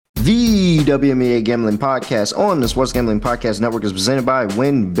The WNBA Gambling Podcast on the Sports Gambling Podcast Network is presented by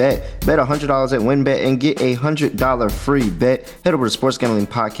WinBet. Bet $100 at WinBet and get a $100 free bet. Head over to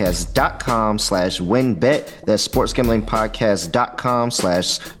sportsgamblingpodcast.com/WinBet. That's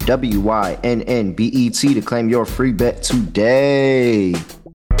sportsgamblingpodcast.com/WYNNBET to claim your free bet today.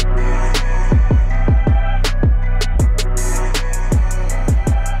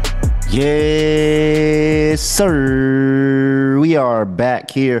 Yes, sir. We are back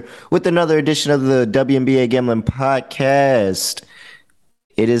here with another edition of the WNBA Gambling Podcast.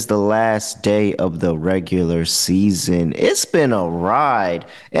 It is the last day of the regular season. It's been a ride,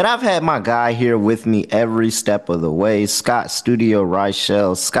 and I've had my guy here with me every step of the way, Scott Studio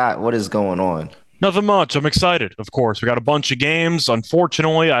Reichel. Scott, what is going on? Nothing much. I'm excited, of course. We got a bunch of games.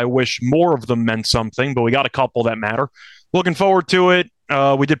 Unfortunately, I wish more of them meant something, but we got a couple that matter. Looking forward to it.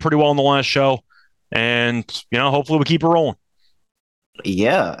 We did pretty well in the last show, and, hopefully we keep it rolling.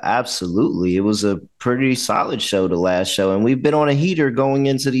 Yeah, absolutely. It was a pretty solid show, the last show, and we've been on a heater going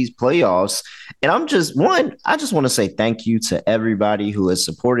into these playoffs. And I just want to say thank you to everybody who has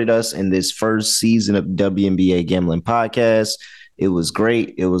supported us in this first season of WNBA Gambling Podcast. It was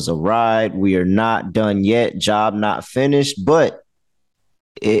great. It was a ride. We are not done yet. Job not finished, but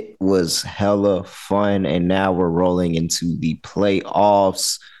it was hella fun, and now we're rolling into the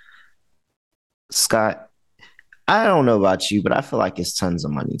playoffs. Scott, I don't know about you, but I feel like it's tons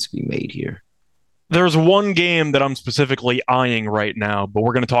of money to be made here. There's one game that I'm specifically eyeing right now, but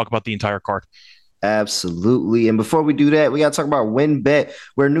we're going to talk about the entire card. Absolutely. And before we do that, we got to talk about WinBet,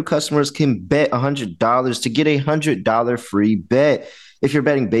 where new customers can bet $100 to get a $100 free bet. If you're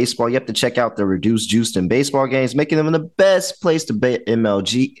betting baseball, you have to check out the reduced juiced in baseball games, making them the best place to bet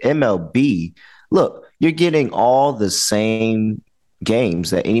MLB. Look, you're getting all the same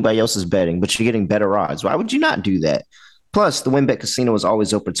games that anybody else is betting, but you're getting better odds. Why would you not do that? Plus, the WinBet Casino is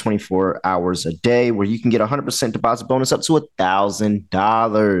always open 24 hours a day, where you can get a 100% deposit bonus up to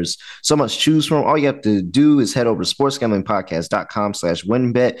 $1,000. So much to choose from. All you have to do is head over to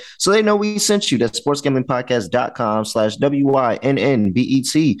sportsgamblingpodcast.com/WinBet so they know we sent you. That's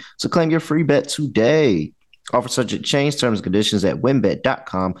sportsgamblingpodcast.com/WYNNBET. So claim your free bet today. Offer subject to change, terms and conditions at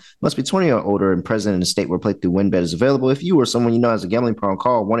winbet.com. Must be 20 or older and present in a state where playthrough WinBet is available. If you or someone you know has a gambling problem,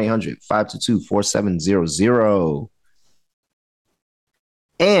 call 1-800-522-4700.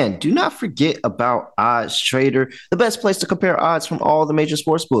 And do not forget about Odds Trader, the best place to compare odds from all the major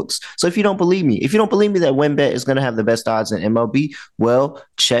sports books. So if you don't believe me that WinBet is going to have the best odds in MLB, well,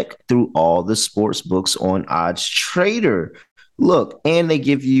 check through all the sports books on Odds Trader. Look, and they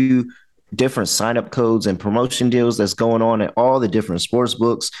give you different sign-up codes and promotion deals that's going on at all the different sports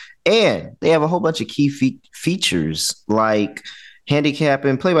books. And they have a whole bunch of key features like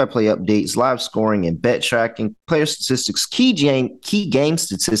handicapping, play-by-play updates, live scoring, and bet tracking, player statistics, key game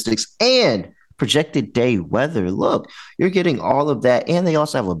statistics, and projected day weather. Look, you're getting all of that. And they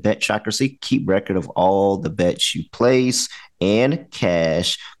also have a bet tracker, so you can keep record of all the bets you place and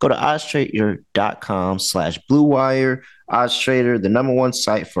cash. Go to oddstrader.com/Blue OddsTrader, the number one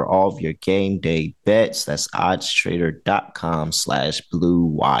site for all of your game day bets. That's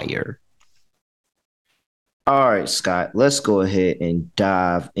oddstrader.com/Blue. All right, Scott, let's go ahead and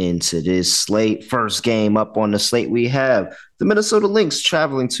dive into this slate. First game up on the slate, we have the Minnesota Lynx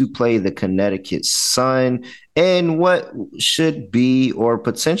traveling to play the Connecticut Sun and what should be or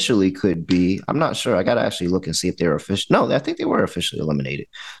potentially could be, I'm not sure. I got to actually look and see if they're official. No, I think they were officially eliminated.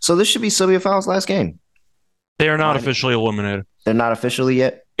 So this should be Sylvia Fowles' last game. They are not officially eliminated. They're not officially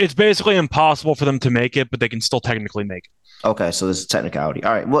yet? It's basically impossible for them to make it, but they can still technically make it. Okay, so this is a technicality.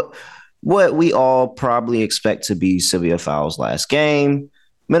 All right, what we all probably expect to be Sylvia Fowles' last game.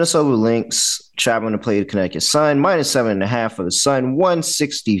 Minnesota Lynx traveling to play the Connecticut Sun, -7.5 for the Sun,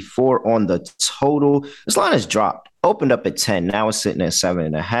 164 on the total. This line has dropped, opened up at 10. Now it's sitting at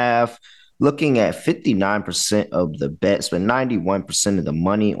 7.5. Looking at 59% of the bets, but 91% of the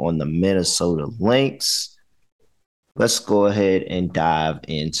money on the Minnesota Lynx. Let's go ahead and dive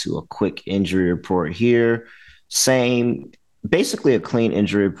into a quick injury report here. Basically a clean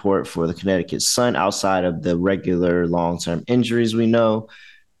injury report for the Connecticut Sun outside of the regular long-term injuries we know,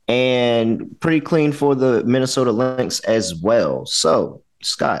 and pretty clean for the Minnesota Lynx as well. So,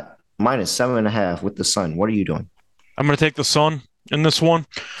 Scott, -7.5 with the Sun. What are you doing? I'm going to take the Sun in this one.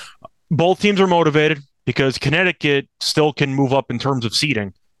 Both teams are motivated because Connecticut still can move up in terms of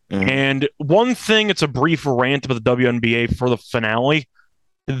seeding. Mm-hmm. And one thing, it's a brief rant about the WNBA for the finale.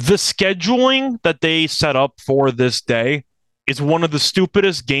 The scheduling that they set up for this day is one of the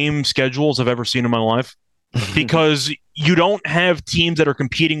stupidest game schedules I've ever seen in my life, because you don't have teams that are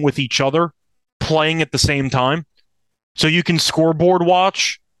competing with each other playing at the same time. So you can scoreboard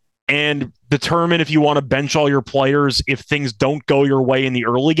watch and determine if you want to bench all your players if things don't go your way in the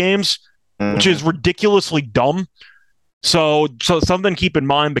early games, which is ridiculously dumb. So something to keep in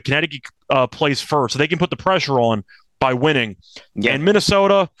mind, but Connecticut plays first, so they can put the pressure on by winning. Yeah. And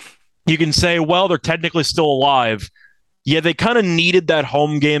Minnesota, you can say, well, they're technically still alive. Yeah, they kind of needed that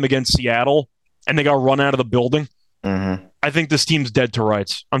home game against Seattle, and they got run out of the building. I think this team's dead to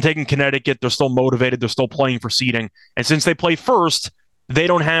rights. I'm taking Connecticut. They're still motivated. They're still playing for seeding. And since they play first, they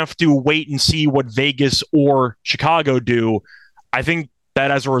don't have to wait and see what Vegas or Chicago do. I think that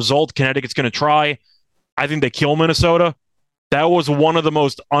as a result, Connecticut's going to try. I think they kill Minnesota. That was one of the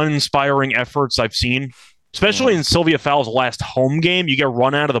most uninspiring efforts I've seen, especially in Sylvia Fowles' last home game. You get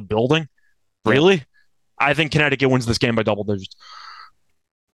run out of the building. Really? Yeah. I think Connecticut wins this game by double digits.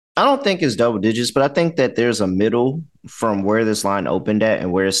 I don't think it's double digits, but I think that there's a middle from where this line opened at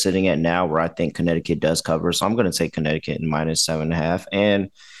and where it's sitting at now where I think Connecticut does cover. So I'm going to take Connecticut in -7.5.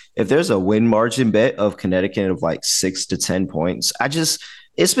 And if there's a win margin bet of Connecticut of like 6 to 10 points,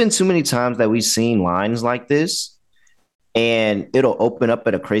 it's been too many times that we've seen lines like this and it'll open up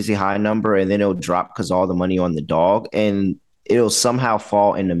at a crazy high number and then it'll drop because all the money on the dog. And it'll somehow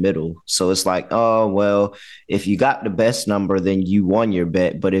fall in the middle. So it's like, oh, well, if you got the best number, then you won your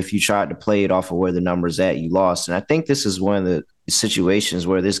bet. But if you tried to play it off of where the number's at, you lost. And I think this is one of the situations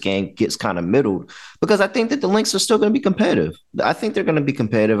where this game gets kind of middled because I think that the Lynx are still going to be competitive. I think they're going to be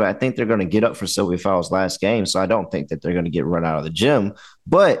competitive. I think they're going to get up for Sylvia Fowles' last game. So I don't think that they're going to get run out of the gym.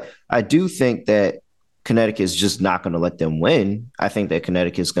 But I do think that Connecticut is just not going to let them win. I think that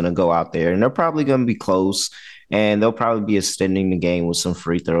Connecticut's going to go out there and they're probably going to be close. And they'll probably be extending the game with some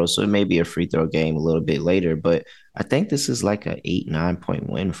free throws. So it may be a free throw game a little bit later. But I think this is like an 8-9 point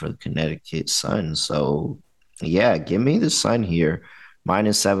win for the Connecticut Sun. So, yeah, give me the Sun here.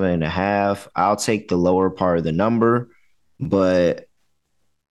 -7.5. I'll take the lower part of the number. But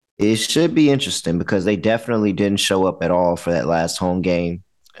it should be interesting because they definitely didn't show up at all for that last home game.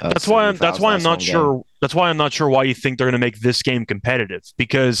 That's why I'm not sure. That's why I'm not sure why you think they're going to make this game competitive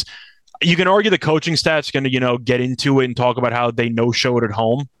because you can argue the coaching staff's going to, get into it and talk about how they no-show it at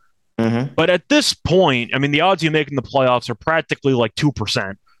home. But at this point, I mean, the odds you make in the playoffs are practically like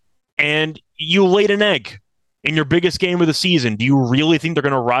 2%. And you laid an egg in your biggest game of the season. Do you really think they're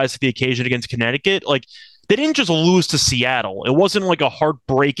going to rise to the occasion against Connecticut? Like, they didn't just lose to Seattle. It wasn't like a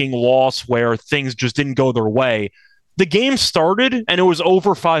heartbreaking loss where things just didn't go their way. The game started, and it was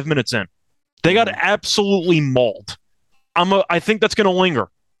over 5 minutes in. They got absolutely mauled. I think that's going to linger.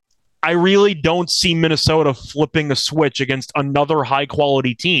 I really don't see Minnesota flipping a switch against another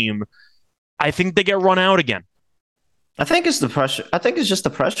high-quality team. I think they get run out again. I think it's the pressure. I think it's just the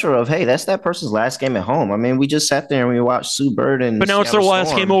pressure of, hey, that's that person's last game at home. I mean, we just sat there and we watched Sue Bird and but now it's their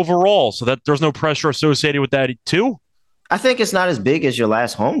last game overall, so that there's no pressure associated with that too. I think it's not as big as your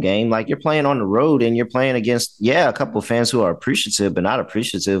last home game. Like you're playing on the road and you're playing against, a couple of fans who are appreciative, but not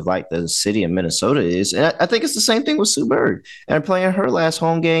appreciative like the city of Minnesota is. And I think it's the same thing with Sue Bird and playing her last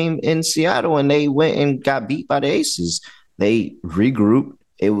home game in Seattle and they went and got beat by the Aces. They regrouped.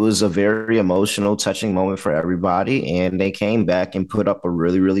 It was a very emotional, touching moment for everybody. And they came back and put up a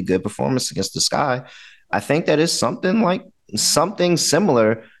really, really good performance against the Sky. I think that is something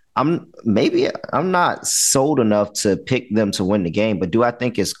similar. I'm not sold enough to pick them to win the game, but do I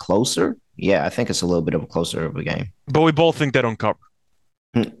think it's closer? Yeah, I think it's a little bit of a closer of a game. But we both think they don't cover.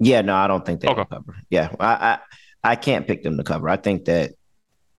 Yeah, no, I don't think they don't cover. Yeah, I can't pick them to cover. I think that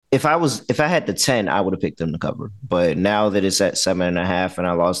if I had the 10, I would have picked them to cover. But now that it's at 7.5 and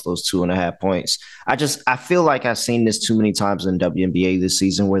I lost those 2.5 points, I feel like I've seen this too many times in WNBA this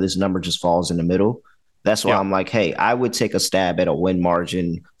season where this number just falls in the middle. That's why I'm like, hey, I would take a stab at a win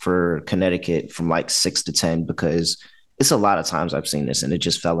margin for Connecticut from like 6 to 10 because it's a lot of times I've seen this and it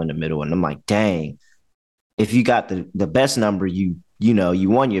just fell in the middle. And I'm like, dang, if you got the best number, you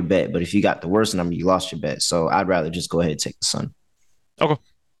won your bet. But if you got the worst number, you lost your bet. So I'd rather just go ahead and take the Sun. Okay,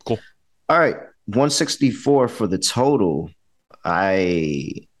 cool. All right, 164 for the total.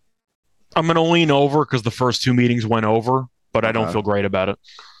 I'm going to lean over because the first two meetings went over, but I don't feel great about it.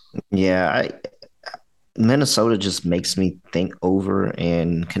 Yeah, Minnesota just makes me think over,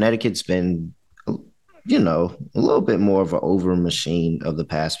 and Connecticut's been, a little bit more of an over machine of the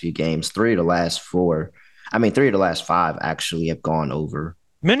past few games. 3 of the last 5 actually have gone over.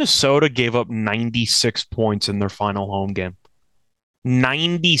 Minnesota gave up 96 points in their final home game.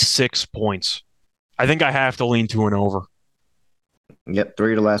 96 points. I think I have to lean to an over. Yep,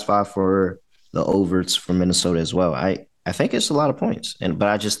 3 of the last 5 for the overs for Minnesota as well. I think it's a lot of points, but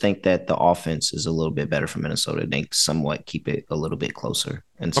I just think that the offense is a little bit better for Minnesota. They somewhat keep it a little bit closer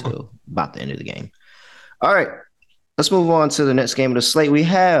until about the end of the game. All right, Let's move on to the next game of the slate. We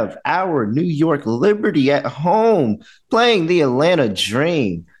have our New York Liberty at home playing the Atlanta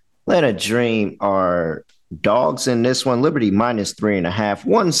Dream. Atlanta Dream are dogs in this one. Liberty minus 3.5.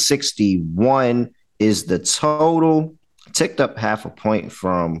 161 is the total. Ticked up half a point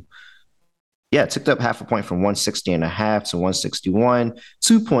from 160.5 to 161.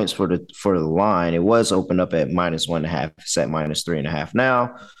 2 points for the line. It was opened up at minus 1.5. It's at minus 3.5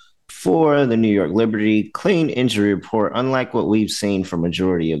 now. For the New York Liberty, clean injury report, unlike what we've seen for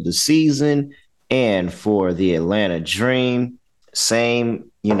majority of the season. And for the Atlanta Dream, same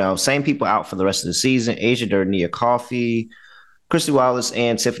people out for the rest of the season. Asia Nia Coffey, Christy Wallace,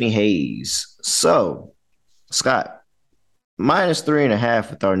 and Tiffany Hayes. So, Scott, minus 3.5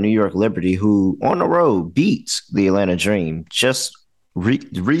 with our New York Liberty, who on the road beats the Atlanta Dream just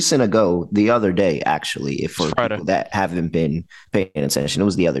recent ago, the other day, actually, if for people that haven't been paying attention, it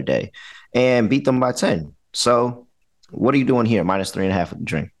was the other day, and beat them by 10. So what are you doing here? Minus 3.5 with the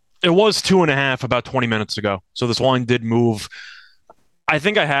Dream. It was 2.5 about 20 minutes ago. So this line did move. I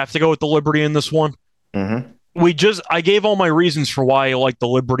think I have to go with the Liberty in this one. I gave all my reasons for why I like the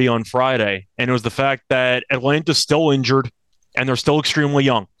Liberty on Friday, and it was the fact that Atlanta's still injured and they're still extremely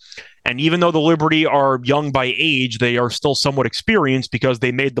young. And even though the Liberty are young by age, they are still somewhat experienced because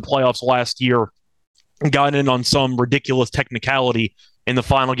they made the playoffs last year and got in on some ridiculous technicality in the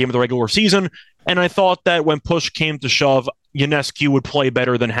final game of the regular season. And I thought that when push came to shove, Ionescu would play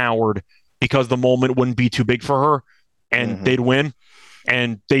better than Howard because the moment wouldn't be too big for her and they'd win.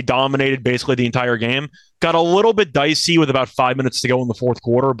 And they dominated basically the entire game. Got a little bit dicey with about 5 minutes to go in the fourth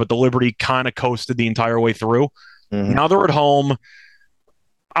quarter, but the Liberty kind of coasted the entire way through. Now they're at home.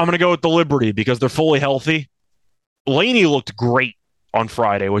 I'm going to go with the Liberty because they're fully healthy. Laney looked great on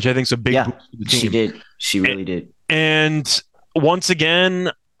Friday, which I think is a big boost for the team. She did. She really did. And once again,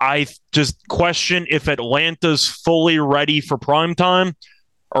 I just question if Atlanta's fully ready for prime time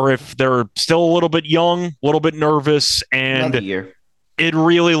or if they're still a little bit young, a little bit nervous. And it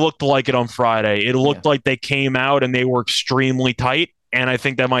really looked like it on Friday. It looked like they came out and they were extremely tight. And I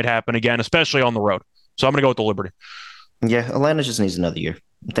think that might happen again, especially on the road. So I'm going to go with the Liberty. Yeah, Atlanta just needs another year.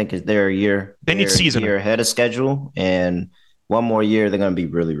 I think they're a year. They need season. A year ahead of schedule, and one more year they're going to be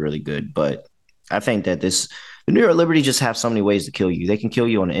really, really good. But I think that the New York Liberty just have so many ways to kill you. They can kill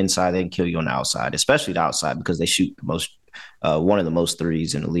you on the inside. They can kill you on the outside, especially the outside because they shoot the most, one of the most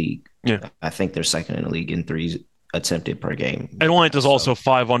threes in the league. Yeah, I think they're second in the league in threes attempted per game. Atlanta's also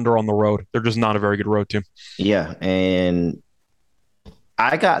 5 under on the road. They're just not a very good road team. Yeah, and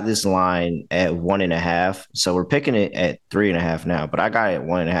I got this line at 1.5, so we're picking it at 3.5 now. But I got it at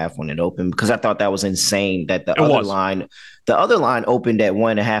 1.5 when it opened because I thought that was insane. That the other line opened at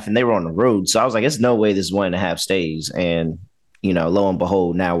 1.5, and they were on the road. So I was like, "There's no way this 1.5 stays." And lo and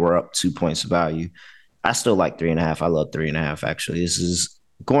behold, now we're up 2 points of value. I still like 3.5. I love 3.5. Actually, this is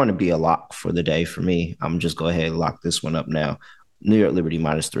going to be a lock for the day for me. I'm just go ahead and lock this one up now. New York Liberty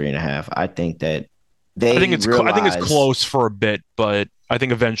minus 3.5. I think that I think it's close for a bit, but I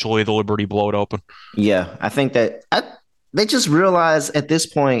think eventually the Liberty blow it open. Yeah, I think that they just realize at this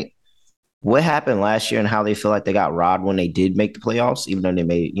point what happened last year and how they feel like they got robbed when they did make the playoffs, even though they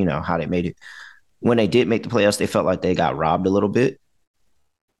made, how they made it. When they did make the playoffs, they felt like they got robbed a little bit.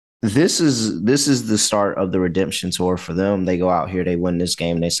 This is the start of the redemption tour for them. They go out here, they win this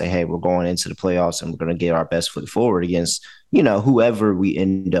game, and they say, hey, we're going into the playoffs and we're going to get our best foot forward against, whoever we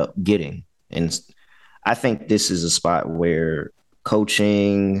end up getting. And I think this is a spot where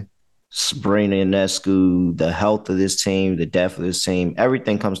coaching, Sabrina Ionescu, the health of this team, the depth of this team,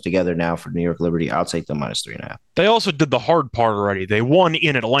 everything comes together now for New York Liberty. I'll take them minus 3.5. They also did the hard part already. They won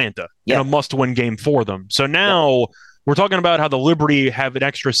in Atlanta in a must-win game for them. So now we're talking about how the Liberty have an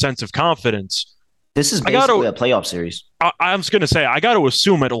extra sense of confidence. This is basically a playoff series. I was going to say, I got to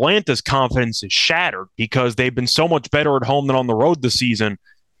assume Atlanta's confidence is shattered because they've been so much better at home than on the road this season.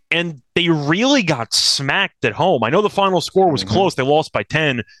 And they really got smacked at home. I know the final score was close. They lost by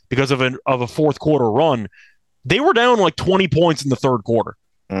 10 because of a fourth quarter run. They were down like 20 points in the third quarter.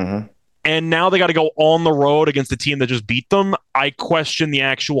 And now they got to go on the road against the team that just beat them. I question the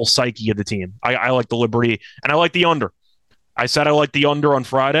actual psyche of the team. I like the Liberty, and I like the under. I said I like the under on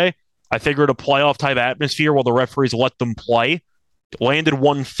Friday. I figured a playoff-type atmosphere while the referees let them play. Landed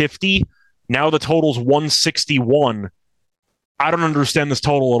 150. Now the total's 161. I don't understand this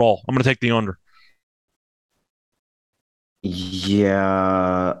total at all. I'm going to take the under.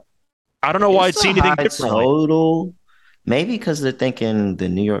 Yeah. I don't know why I'd see anything differently. Total. Maybe because they're thinking the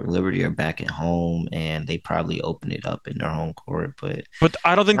New York Liberty are back at home and they probably open it up in their home court. But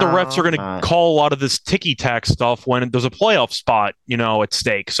I don't think the refs are going to call a lot of this ticky-tack stuff when there's a playoff spot, at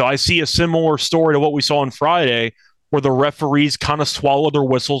stake. So I see a similar story to what we saw on Friday where the referees kind of swallow their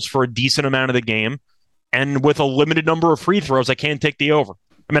whistles for a decent amount of the game. And with a limited number of free throws, I can't take the over.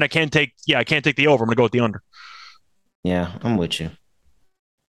 I mean, I can't take the over. I'm going to go with the under. Yeah, I'm with you.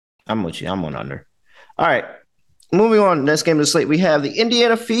 I'm on under. All right. Moving on, next game of the slate, we have the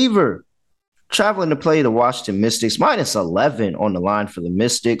Indiana Fever traveling to play the Washington Mystics. -11 on the line for the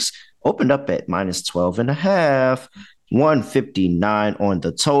Mystics. Opened up at -12.5. 159 on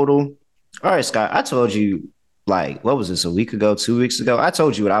the total. All right, Scott, I told you, like, what was this, a week ago, 2 weeks ago? I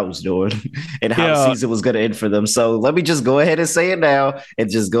told you what I was doing and how the season was going to end for them. So let me just go ahead and say it now and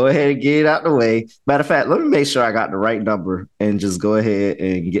just go ahead and get it out the way. Matter of fact, let me make sure I got the right number and just go ahead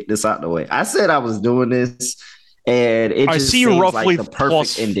and get this out the way. I said I was doing this, and it just seems roughly like the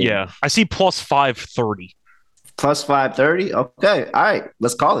perfect ending. Yeah, I see plus 530. Plus 530? Okay, all right,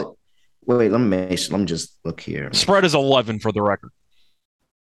 let's call it. Wait, let me just look here. Spread is 11 for the record.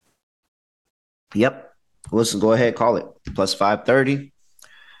 Yep. Let's go ahead, call it. Plus 530.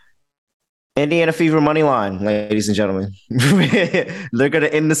 Indiana Fever money line, ladies and gentlemen. They're going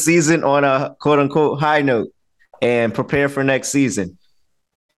to end the season on a quote-unquote high note and prepare for next season.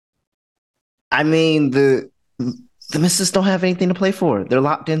 I mean, the Mystics don't have anything to play for. They're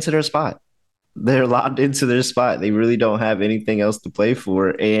locked into their spot. They really don't have anything else to play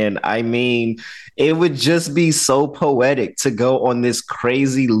for. And I mean, it would just be so poetic to go on this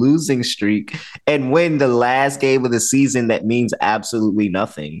crazy losing streak and win the last game of the season that means absolutely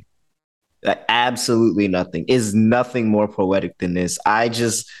nothing. Absolutely nothing. Is nothing more poetic than this. I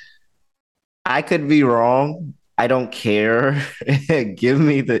could be wrong. I don't care. Give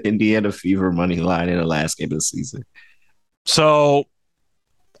me the Indiana Fever money line in the last game of the season. So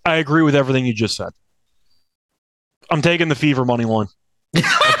I agree with everything you just said. I'm taking the Fever money line at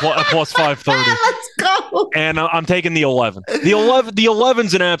plus 530. Let's go. And I'm taking the 11. The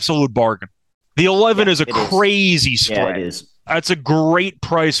 11's an absolute bargain. The 11 is a crazy spread. Yeah, it is. That's a great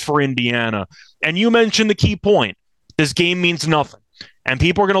price for Indiana. And you mentioned the key point. This game means nothing. And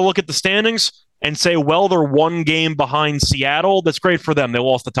people are going to look at the standings and say, well, they're one game behind Seattle. That's great for them. They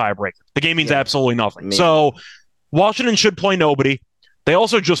lost the tiebreaker. The game means absolutely nothing. So Washington should play nobody. They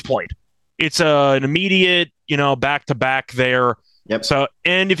also just played. It's an immediate, back-to-back there. Yep. So,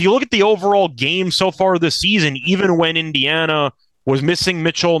 and if you look at the overall game so far this season, even when Indiana was missing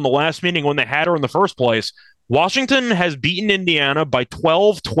Mitchell in the last meeting when they had her in the first place, Washington has beaten Indiana by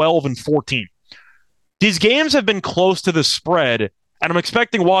 12, 12, and 14. These games have been close to the spread, and I'm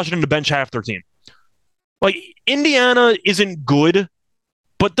expecting Washington to bench half their team. Like, Indiana isn't good,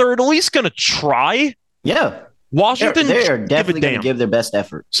 but they're at least going to try. Yeah. Washington, they're definitely going to give their best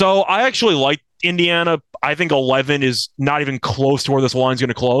effort. So I actually like Indiana. I think 11 is not even close to where this line's going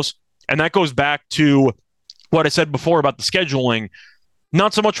to close. And that goes back to what I said before about the scheduling.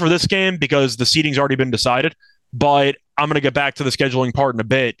 Not so much for this game because the seeding's already been decided, but I'm going to get back to the scheduling part in a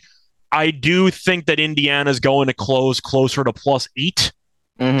bit. I do think that Indiana's going to close closer to plus 8,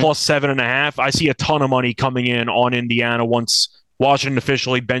 plus 7.5. I see a ton of money coming in on Indiana once Washington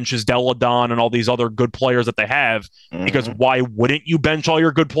officially benches Deladon and all these other good players that they have, because why wouldn't you bench all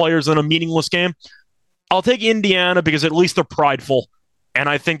your good players in a meaningless game? I'll take Indiana because at least they're prideful, and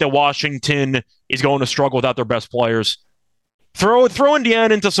I think that Washington is going to struggle without their best players. Throw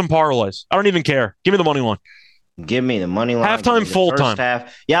Indiana into some parlays. I don't even care. Give me the money line. Give me the money line. Halftime, full time.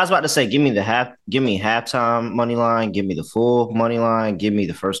 Yeah, I was about to say, give me halftime money line, give me the full money line, give me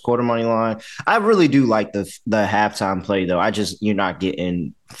the first quarter money line. I really do like the halftime play though. You're not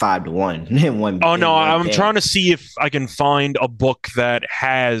getting 5-1 in one. Oh no, I'm trying to see if I can find a book that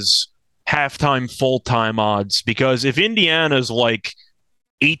has halftime full time odds, because if Indiana's like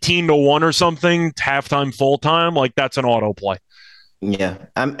 18-1 or something, halftime full time, like that's an auto play. Yeah.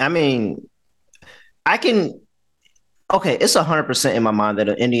 I mean, I can. Okay, it's 100% in my mind that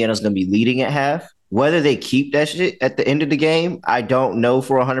Indiana's going to be leading at half. Whether they keep that shit at the end of the game, I don't know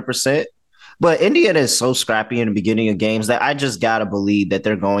for 100%. But Indiana is so scrappy in the beginning of games that I just got to believe that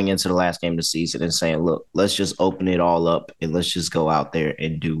they're going into the last game of the season and saying, look, let's just open it all up and let's just go out there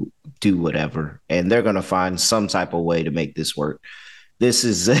and do whatever. And they're going to find some type of way to make this work. This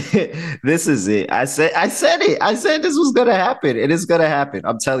is it. This is it. I said it. I said this was going to happen. It is going to happen.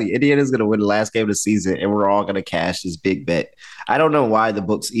 I'm telling you, Indiana's going to win the last game of the season, and we're all going to cash this big bet. I don't know why the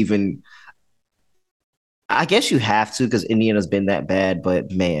books even – I guess you have to because Indiana's been that bad, but,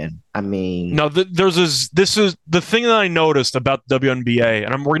 man, I mean – No, this is the thing that I noticed about the WNBA,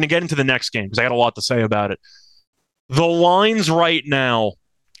 and we're going to get into the next game because I got a lot to say about it. The lines right now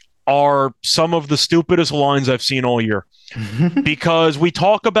are some of the stupidest lines I've seen all year. Because we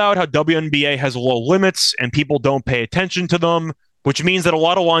talk about how WNBA has low limits and people don't pay attention to them, which means that a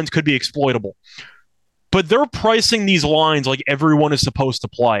lot of lines could be exploitable. but they're pricing these lines like everyone is supposed to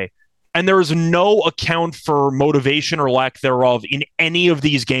play. And there is no account for motivation or lack thereof in any of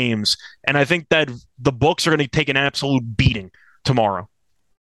these games. And I think that the books are going to take an absolute beating tomorrow.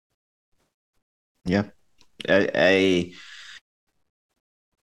 Yeah. I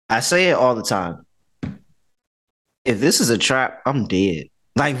say it all the time. If this is a trap, I'm dead.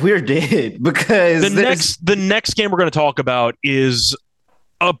 Like, we're dead because the next game we're going to talk about is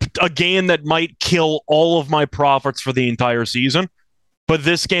a game that might kill all of my profits for the entire season. But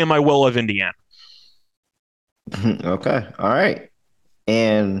this game I will have Indiana. Okay. All right.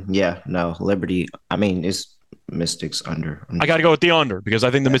 And yeah, no, Liberty. I mean, it's Mystics under. I got to go with the under because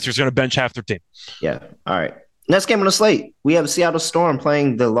I think the Mystics are going to bench half their team. Yeah. All right. Next game on the slate, we have Seattle Storm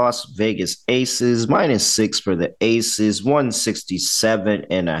playing the Las Vegas Aces. -6 for the Aces,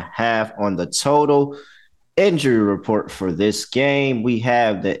 167.5 on the total. Injury report for this game. We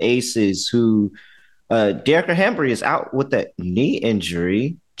have the Aces who Dearica Hambry is out with that knee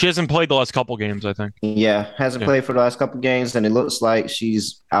injury. She hasn't played the last couple games, I think. Yeah, hasn't played for the last couple games, and it looks like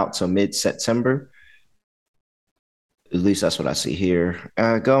she's out till mid-September. At least that's what I see here.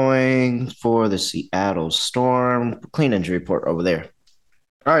 Going for the Seattle Storm. Clean injury report over there.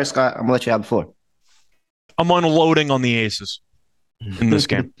 All right, Scott, I'm going to let you have the floor. I'm unloading on the Aces in this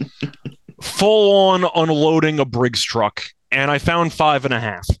game. Full-on unloading a Briggs truck, and I found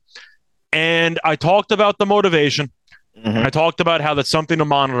 5.5. And I talked about the motivation. Mm-hmm. I talked about how that's something to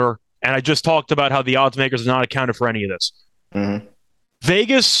monitor, and I just talked about how the odds makers have not accounted for any of this. Mm-hmm.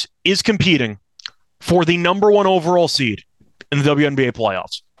 Vegas is competing for the number 1 overall seed in the WNBA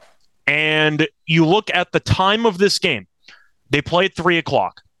playoffs. And you look at the time of this game. They play at 3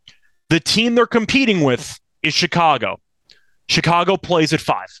 o'clock. The team they're competing with is Chicago. Chicago plays at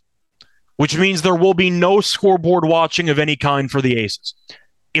 5, which means there will be no scoreboard watching of any kind for the Aces.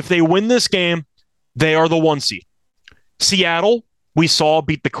 If they win this game, they are the 1 seed. Seattle, we saw,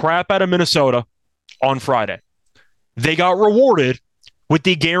 beat the crap out of Minnesota on Friday. They got rewarded with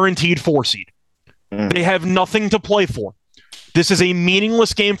the guaranteed 4 seed. They have nothing to play for. This is a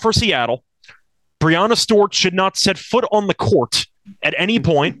meaningless game for Seattle. Brianna Stewart should not set foot on the court at any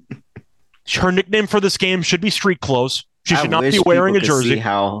point. Her nickname for this game should be Street Clothes. She should not be wearing a jersey. See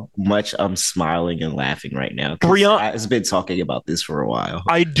how much I'm smiling and laughing right now. Brianna has been talking about this for a while.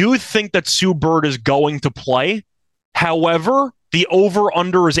 I do think that Sue Bird is going to play. However, the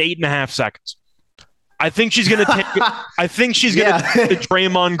over-under is 8.5 seconds. I think she's going to take. I think she's going to take the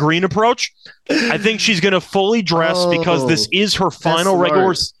Draymond Green approach. I think she's going to fully dress because this is her final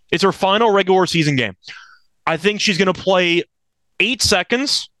regular. It's her final regular season game. I think she's going to play 8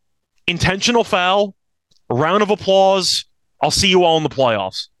 seconds, intentional foul, a round of applause. I'll see you all in the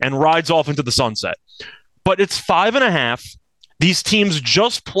playoffs, and rides off into the sunset. But it's 5.5. These teams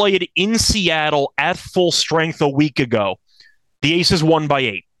just played in Seattle at full strength a week ago. The Aces won by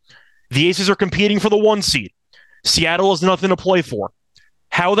 8. The Aces are competing for the 1 seed. Seattle has nothing to play for.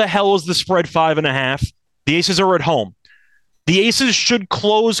 How the hell is the spread 5.5? The Aces are at home. The Aces should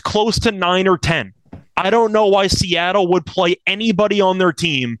close close to 9 or 10. I don't know why Seattle would play anybody on their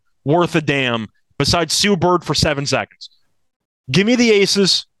team worth a damn besides Sue Bird for 7 seconds. Give me the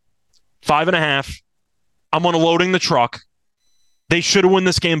Aces, 5.5. I'm unloading the truck. They should win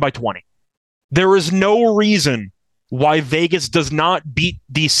this game by 20. There is no reason why Vegas does not beat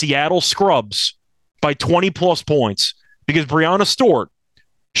the Seattle Scrubs by 20-plus points because Brianna Stewart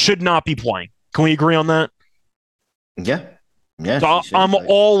should not be playing. Can we agree on that? Yeah. Yeah. So I'm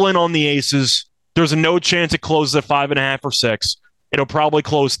all in on the Aces. There's no chance it closes at 5.5 or 6. It'll probably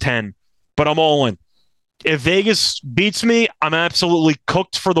close 10, but I'm all in. If Vegas beats me, I'm absolutely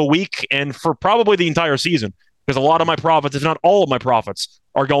cooked for the week and for probably the entire season because a lot of my profits, if not all of my profits,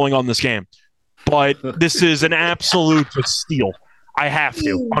 are going on this game. But this is an absolute steal. I have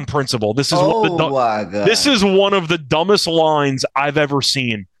to, on principle. This is this is one of the dumbest lines I've ever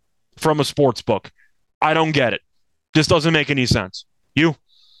seen from a sports book. I don't get it. This doesn't make any sense. You?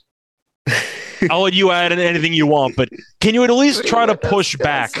 I'll let you add anything you want, but can you at least try to push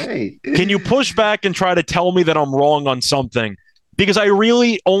back? Can you push back and try to tell me that I'm wrong on something? Because I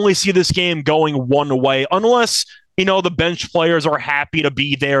really only see this game going one way, unless the bench players are happy to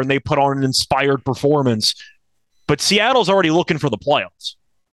be there and they put on an inspired performance. But Seattle's already looking for the playoffs.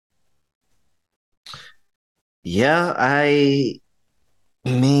 Yeah, I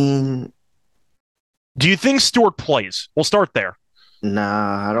mean... Do you think Stewart plays? We'll start there.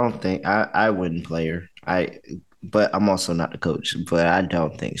 Nah, I don't think... I wouldn't play her. But I'm also not the coach, but I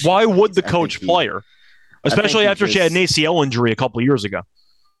don't think Why would the coach play her? Especially after she had an ACL injury a couple of years ago.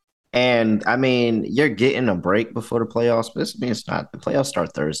 And I mean, you're getting a break before the playoffs, but this means it's not. The playoffs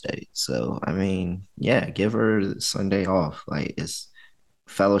start Thursday. So, I mean, yeah, give her Sunday off. Like, it's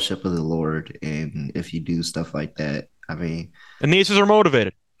fellowship of the Lord. And if you do stuff like that, I mean, And the Aces are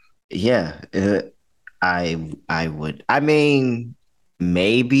motivated. yeah, I would. I mean,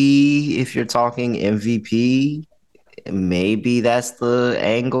 maybe if you're talking MVP, maybe that's the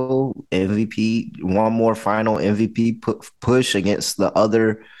angle. MVP, one more final MVP push against the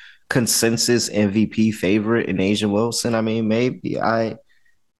other consensus MVP favorite in Asia Wilson. I mean, maybe I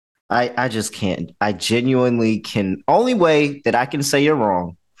just can't. I genuinely can. Only way that I can say you're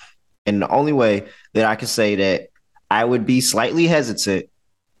wrong, and the only way that I can say that I would be slightly hesitant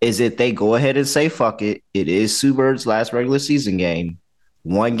is if they go ahead and say, fuck it. It is Sue Bird's last regular season game.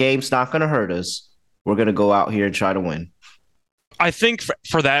 One game's not going to hurt us. We're going to go out here and try to win. I think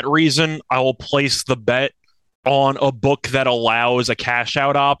for that reason, I will place the bet on a book that allows a cash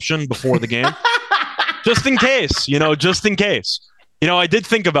out option before the game. Just in case, just in case. I did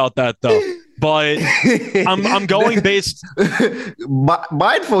think about that though, but I'm going based.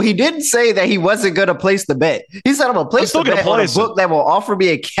 Mindful, he didn't say that he wasn't going to place the bet. He said, I'm going to place the bet on a book that will offer me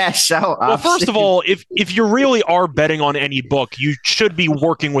a cash out option. Well, first of all, if you really are betting on any book, you should be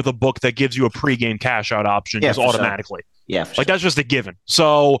working with a book that gives you a pregame cash out option just automatically. Sure. Yeah, like that's just a given.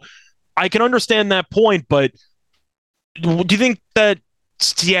 So I can understand that point, but do you think that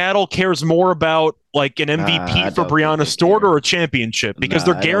Seattle cares more about like an MVP for Breanna Stewart or a championship? Because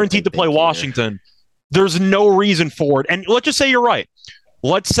they're guaranteed to play Washington. There's no reason for it. And let's just say you're right.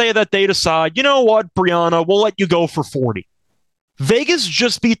 Let's say that they decide, you know what, Breanna, we'll let you go for 40. Vegas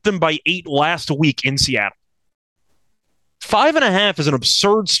just beat them by 8 last week in Seattle. 5.5 is an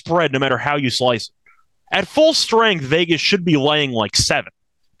absurd spread no matter how you slice it. At full strength, Vegas should be laying like 7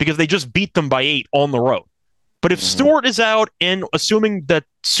 because they just beat them by 8 on the road. But if Stewart is out, and assuming that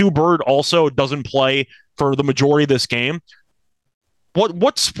Sue Bird also doesn't play for the majority of this game,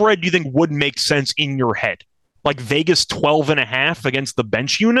 what spread do you think would make sense in your head? Like Vegas 12.5 against the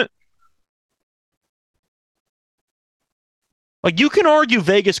bench unit? Like you can argue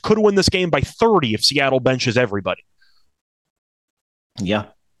Vegas could win this game by 30 if Seattle benches everybody. Yeah.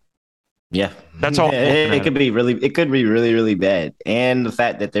 Yeah, that's all. It could be really, really bad. And the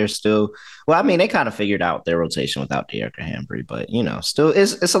fact that they're still, well, I mean, they kind of figured out their rotation without De'Arthur Hambry, but still,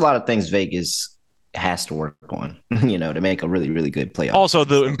 it's a lot of things Vegas has to work on, to make a really, really good playoff. Also,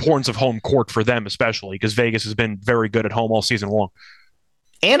 the importance of home court for them, especially because Vegas has been very good at home all season long.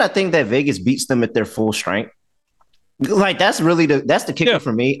 And I think that Vegas beats them at their full strength. Like that's the kicker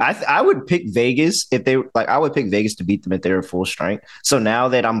for me. I would pick Vegas if they I would pick Vegas to beat them at their full strength. So now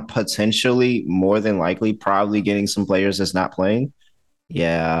that I'm potentially more than likely probably getting some players that's not playing.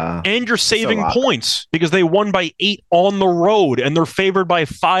 Yeah. And you're saving points because they won by 8 on the road and they're favored by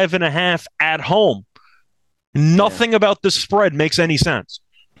 5.5 at home. Nothing about this spread makes any sense.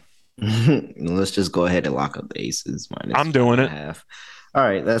 Let's just go ahead and lock up the Aces. I'm doing it. All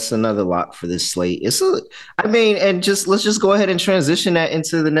right, that's another lock for this slate. And let's just go ahead and transition that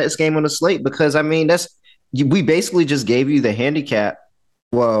into the next game on the slate because we basically just gave you the handicap.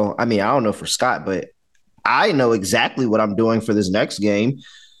 Well, I don't know for Scott, but I know exactly what I'm doing for this next game.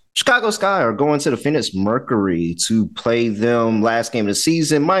 Chicago Sky are going to the Phoenix Mercury to play them last game of the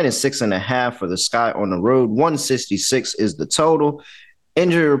season, -6.5 for the Sky on the road. 166 is the total.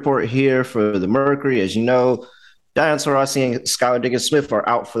 Injury report here for the Mercury, as you know. Diane Taurasi and Skylar Diggins-Smith are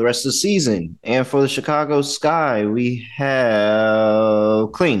out for the rest of the season. And for the Chicago Sky, we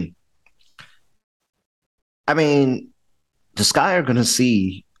have Clean. The Sky are going to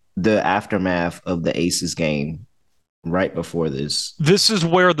see the aftermath of the Aces game right before this. This is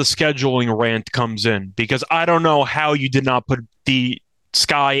where the scheduling rant comes in because I don't know how you did not put the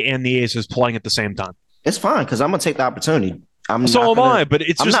Sky and the Aces playing at the same time. It's fine because I'm going to take the opportunity. So am I, but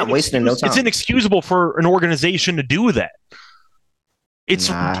it's just not wasting no time. It's inexcusable for an organization to do that. It's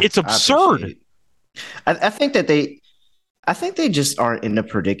absurd. I think they just aren't in the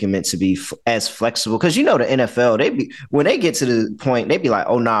predicament to be as flexible because the NFL when they get to the point they'd be like,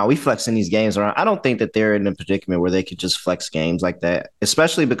 oh nah, we flexing these games around. I don't think that they're in a predicament where they could just flex games like that,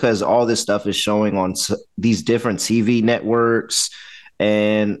 especially because all this stuff is showing on these different TV networks.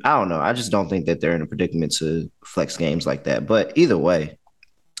 And I don't know. I just don't think that they're in a predicament to flex games like that. But either way,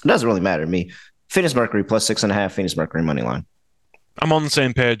 it doesn't really matter to me. Phoenix Mercury +6.5, Phoenix Mercury money line. I'm on the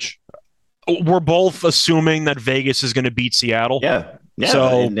same page. We're both assuming that Vegas is going to beat Seattle. Yeah.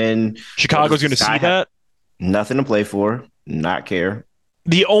 So and then Chicago's going to see that. Nothing to play for. Not care.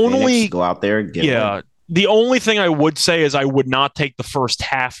 The only Phoenix, go out there. The only thing I would say is I would not take the first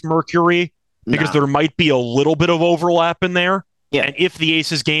half Mercury because there might be a little bit of overlap in there. Yeah. And if the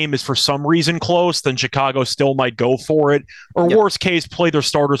Aces game is for some reason close, then Chicago still might go for it. Or worst case, play their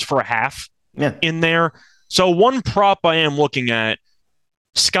starters for a half in there. So one prop I am looking at,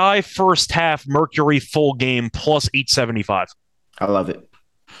 Sky first half, Mercury full game plus 875. I love it.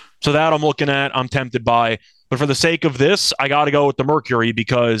 So that I'm looking at, I'm tempted by. But for the sake of this, I got to go with the Mercury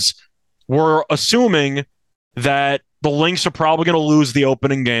because we're assuming that the Lynx are probably going to lose the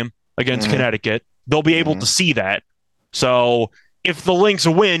opening game against Connecticut. They'll be able to see that. So if the Lynx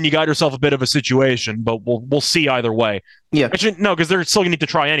win, you got yourself a bit of a situation, but we'll see either way. Yeah. Actually, no, because they're still going to need to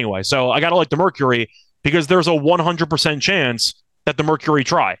try anyway. So I got to like the Mercury because there's a 100% chance that the Mercury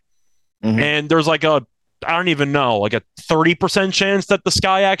try. And there's like I don't even know, like a 30% chance that the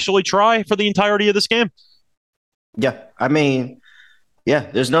Sky actually try for the entirety of this game. Yeah. I mean, yeah,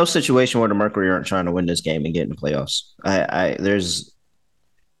 there's no situation where the Mercury aren't trying to win this game and get in the playoffs.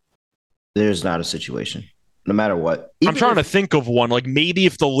 There's not a situation, no matter what. I'm trying to think of one. Like maybe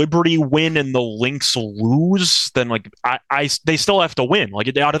if the Liberty win and the Lynx lose, then like they still have to win. Like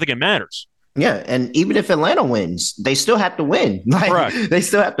I don't think it matters. Yeah, and even if Atlanta wins, they still have to win. Like, correct. They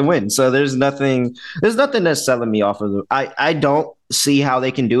still have to win. So there's nothing that's selling me off of them. I don't see how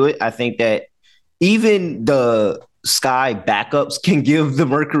they can do it. I think that even the Sky backups can give the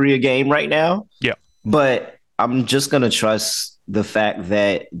Mercury a game right now. Yeah. But I'm just going to trust the fact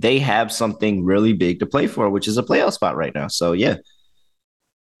that they have something really big to play for, which is a playoff spot right now. So, yeah.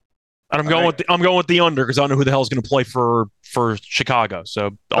 And I'm going with the under because I don't know who the hell is going to play for Chicago.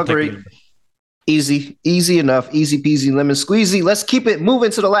 So I'll take the under. Easy enough. Easy peasy, lemon squeezy. Let's keep it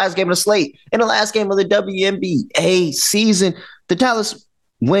moving to the last game of the slate. In the last game of the WNBA season, the Dallas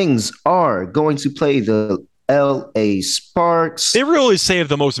Wings are going to play the LA Sparks. They really saved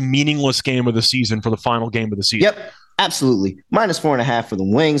the most meaningless game of the season for the final game of the season. Yep, absolutely. -4.5 for the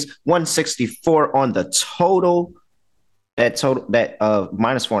Wings. 164 on the total. That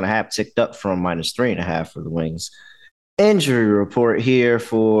 -4.5 ticked up from -3.5 for the Wings. Injury report here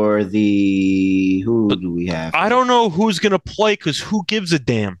for who do we have? I don't know who's going to play because who gives a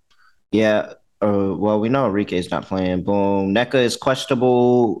damn? Yeah. Well, we know Enrique is not playing. Boom. NECA is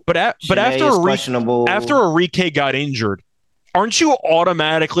questionable. But after Enrique got injured, aren't you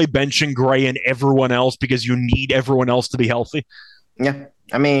automatically benching Gray and everyone else because you need everyone else to be healthy? Yeah.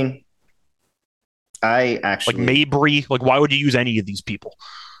 I mean, I actually... Like Mabry, like why would you use any of these people?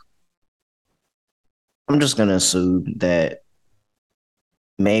 I'm just going to assume that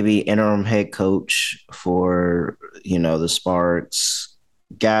maybe interim head coach for, the Sparks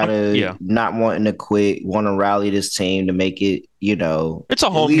not wanting to quit, want to rally this team to make it, it's a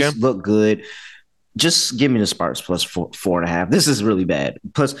home game. Look good. Just give me the Sparks plus 4.5. This is really bad.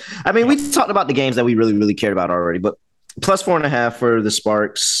 Plus, I mean, we talked about the games that we really, really cared about already, but plus 4.5 for the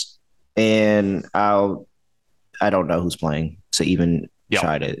Sparks. And I don't know who's playing to even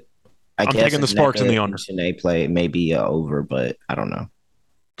try to. I'm taking the Sparks in the under. They play maybe over, but I don't know.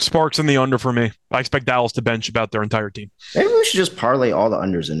 Sparks in the under for me. I expect Dallas to bench about their entire team. Maybe we should just parlay all the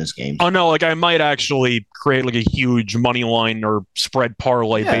unders in this game. Oh no, like I might actually create like a huge money line or spread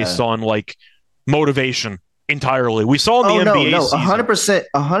parlay based on like motivation entirely. We saw in the NBA season.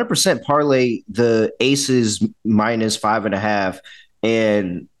 100% parlay the Aces -5.5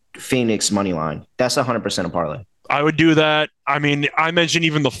 and Phoenix money line. That's 100% a parlay. I would do that. I mean, I mentioned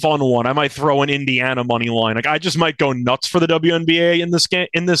even the fun one. I might throw an Indiana money line. Like I just might go nuts for the WNBA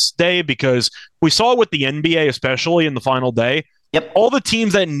in this day because we saw it with the NBA, especially in the final day. Yep. All the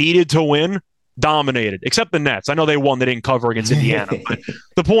teams that needed to win dominated, except the Nets. I know they won. They didn't cover against Indiana. But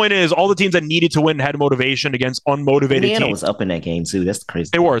the point is, all the teams that needed to win had motivation against unmotivated Indiana teams. was up in that game too. That's crazy.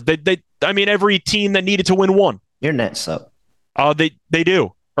 They were. I mean, every team that needed to win won. Your Nets up. They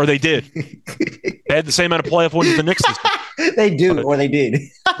do. Or they did. They had the same amount of playoff wins as the Knicks. They do, or they did.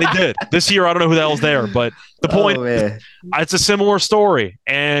 They did. This year, I don't know who the hell's there, but the point, it's a similar story.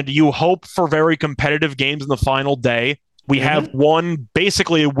 And you hope for very competitive games in the final day. We have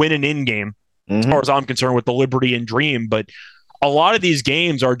basically a win and in game, as far as I'm concerned, with the Liberty and Dream. But a lot of these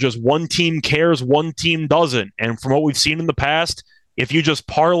games are just one team cares, one team doesn't. And from what we've seen in the past, if you just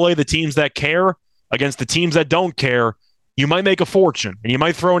parlay the teams that care against the teams that don't care, you might make a fortune, and you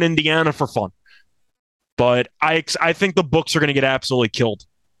might throw in Indiana for fun. But I think the books are going to get absolutely killed.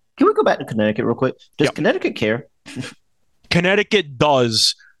 Can we go back to Connecticut real quick? Does Connecticut care? Connecticut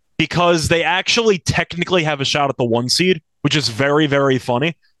does, because they actually technically have a shot at the 1 seed, which is very, very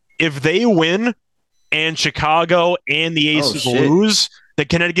funny. If they win and Chicago and the Aces lose, then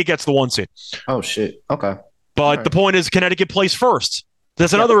Connecticut gets the 1 seed. Oh, shit. Okay. But the point is Connecticut plays first.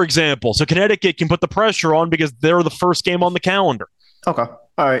 That's another example. So Connecticut can put the pressure on because they're the first game on the calendar. Okay. All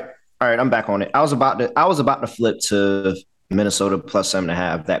right. I'm back on it. I was about to flip to Minnesota plus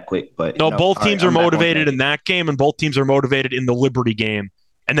 7.5 that quick, but No, no. both All right, teams are I'm back on motivated track. in that game, and both teams are motivated in the Liberty game.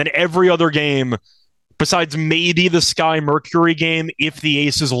 And then every other game, besides maybe the Sky Mercury game, if the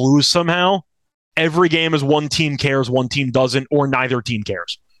Aces lose somehow, every game is one team cares, one team doesn't, or neither team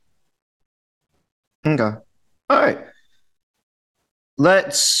cares. Okay. All right.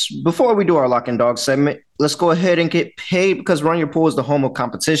 Before we do our lock and dog segment, let's go ahead and get paid because Run Your Pool is the home of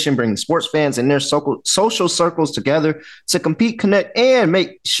competition, bringing sports fans and their social circles together to compete, connect, and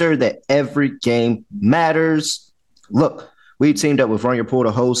make sure that every game matters. Look, we teamed up with Run Your Pool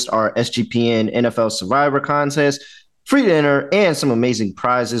to host our SGPN NFL Survivor contest. Free to enter and some amazing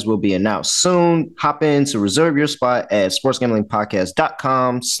prizes will be announced soon. Hop in to reserve your spot at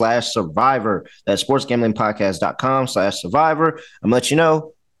sportsgamblingpodcast.com/survivor. That's sportsgamblingpodcast.com/survivor. I'm gonna let you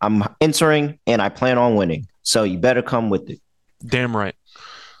know I'm entering and I plan on winning. So you better come with it. Damn right.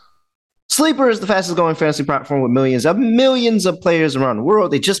 Sleeper is the fastest growing fantasy platform with millions of players around the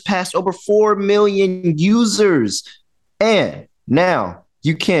world. They just passed over 4 million users. And now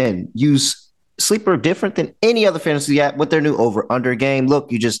you can use Sleeper different than any other fantasy app with their new over-under game.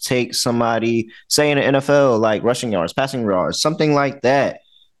 Look, you just take somebody, say in the NFL, like rushing yards, passing yards, something like that.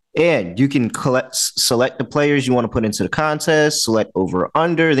 And you can select the players you want to put into the contest, select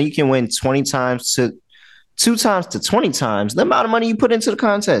over-under. Then you can win 20 times to 2 times to 20 times the amount of money you put into the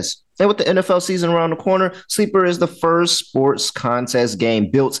contest. And with the NFL season around the corner, Sleeper is the first sports contest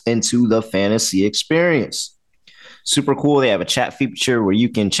game built into the fantasy experience. Super cool. They have a chat feature where you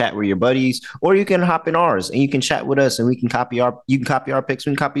can chat with your buddies, or you can hop in ours and you can chat with us and we can copy our picks, we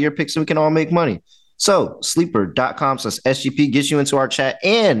can copy your picks, and we can all make money. So sleeper.com/SGP gets you into our chat,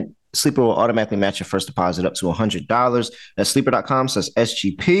 and Sleeper will automatically match your first deposit up to $100. That's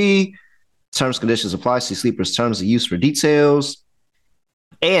sleeper.com/SGP. Terms and conditions apply. See Sleeper's terms of use for details.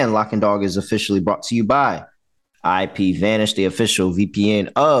 And Lock and Dog is officially brought to you by IP Vanish, the official VPN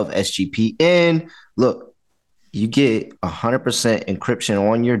of SGPN. Look, you get 100% encryption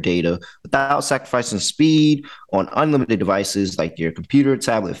on your data without sacrificing speed on unlimited devices like your computer,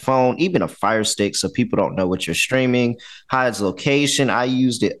 tablet, phone, even a Fire Stick, so people don't know what you're streaming. Hides location. I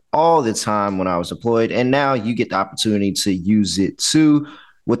used it all the time when I was deployed, and now you get the opportunity to use it too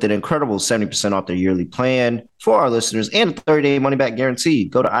with an incredible 70% off their yearly plan for our listeners and a 30-day money-back guarantee.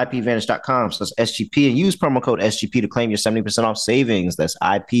 Go to ipvanish.com/SGP and use promo code SGP to claim your 70% off savings. That's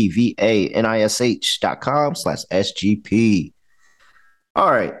ipvanish.com/SGP.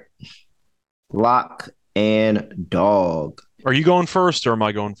 All right. Lock and dog. Are you going first or am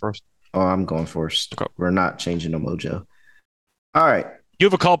I going first? Oh, I'm going first. Okay. We're not changing the mojo. All right. You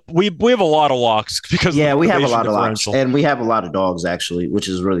have a couple. We have a lot of locks because we have a lot of locks, and we have a lot of dogs actually, which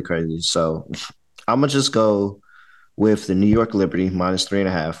is really crazy. So I'm gonna just go with the New York Liberty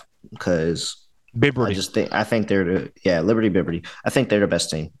 -3.5 because I think they're Liberty Bibberty. I think they're the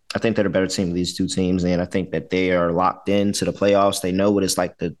best team. I think they're the better team of these two teams, and I think that they are locked into the playoffs. They know what it's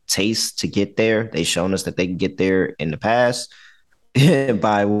like to taste to get there. They've shown us that they can get there in the past.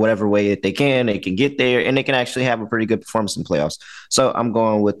 By whatever way that they can get there, and they can actually have a pretty good performance in playoffs. So I'm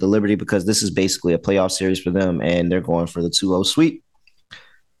going with the Liberty because this is basically a playoff series for them, and they're going for the 2-0 sweep.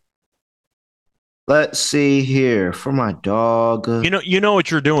 Let's see here for my dog. You know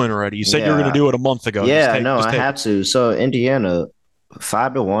what you're doing already. You said you were going to do it a month ago. Yeah, I have to. So Indiana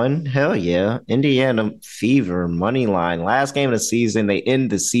 5-1. Hell yeah. Indiana fever money line. Last game of the season, they end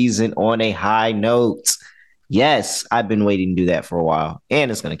the season on a high note. Yes, I've been waiting to do that for a while,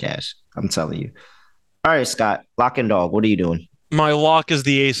 and it's going to cash. I'm telling you. All right, Scott, lock and dog. What are you doing? My lock is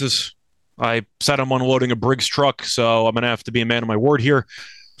the Aces. I said I'm unloading a Briggs truck, so I'm going to have to be a man of my word here.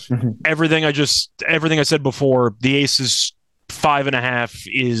 Everything I said before, the Aces 5.5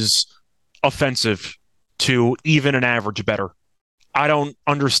 is offensive to even an average better. I don't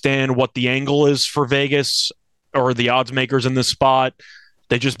understand what the angle is for Vegas or the odds makers in this spot.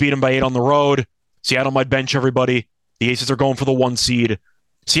 They just beat them by 8 on the road. Seattle might bench everybody. The Aces are going for the 1 seed.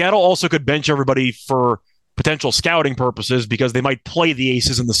 Seattle also could bench everybody for potential scouting purposes because they might play the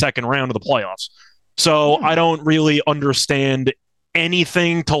Aces in the second round of the playoffs. So I don't really understand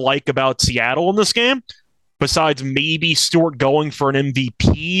anything to like about Seattle in this game besides maybe Stewart going for an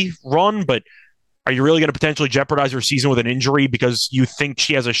MVP run. But are you really going to potentially jeopardize her season with an injury because you think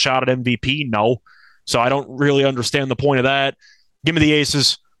she has a shot at MVP? No. So I don't really understand the point of that. Give me the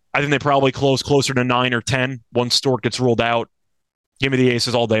Aces. I think they probably close closer to 9 or 10 once Stewart gets ruled out. Give me the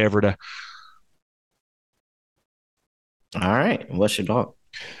Aces all day, every day. All right. What's your dog?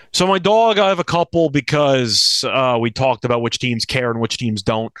 So my dog, I have a couple because we talked about which teams care and which teams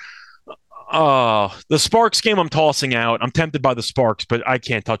don't. The Sparks game I'm tossing out. I'm tempted by the Sparks, but I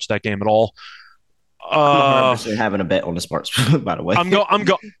can't touch that game at all. I'm Uh, 100% having a bet on the Sparks, by the way.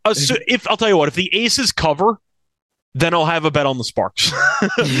 So if I'll tell you what, if the Aces cover, then I'll have a bet on the Sparks.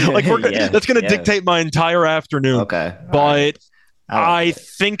 Like Yeah, that's going to yeah. dictate my entire afternoon. Okay. All right. But I like I that.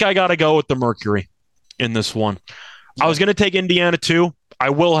 think I got to go with the Mercury in this one. I was Yeah. going to take Indiana too. I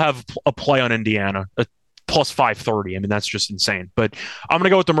will have a play on Indiana, a plus 530. I mean, that's just insane. But I'm going to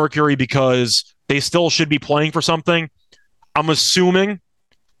go with the Mercury because they still should be playing for something. I'm assuming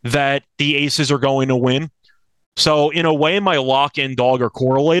that the Aces are going to win. So, in a way, my lock and dog are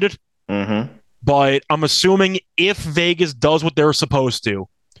correlated. Mm-hmm. But I'm assuming if Vegas does what they're supposed to,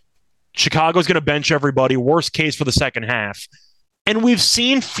 Chicago's going to bench everybody, worst case for the second half. And we've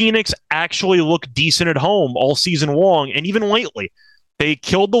seen Phoenix actually look decent at home all season long, and even lately. They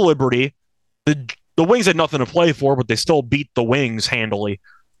killed the Liberty. The Wings had nothing to play for, but they still beat the Wings handily.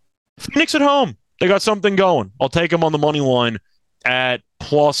 Phoenix at home, they got something going. I'll take them on the money line at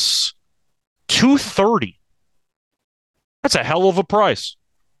plus 230. That's a hell of a price.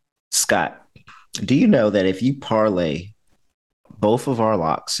 Scott, do you know that if you parlay both of our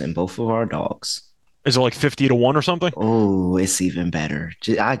locks and both of our dogs, Is it like 50 to 1 or something? oh, it's even better.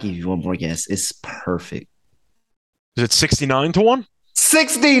 I'll give you one more guess. It's perfect. Is it 69 to 1?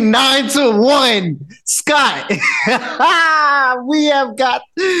 69 to 1. Scott. we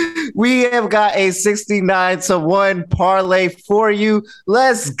have got a 69 to 1 parlay for you.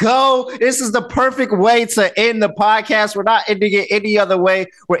 Let's go. This is the perfect way to end the podcast. We're not ending it any other way.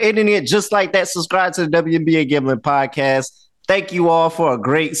 We're ending it just like that. Subscribe to the WNBA Gambling Podcast. Thank you all for a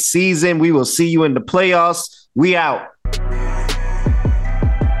great season. We will see you in the playoffs. We out.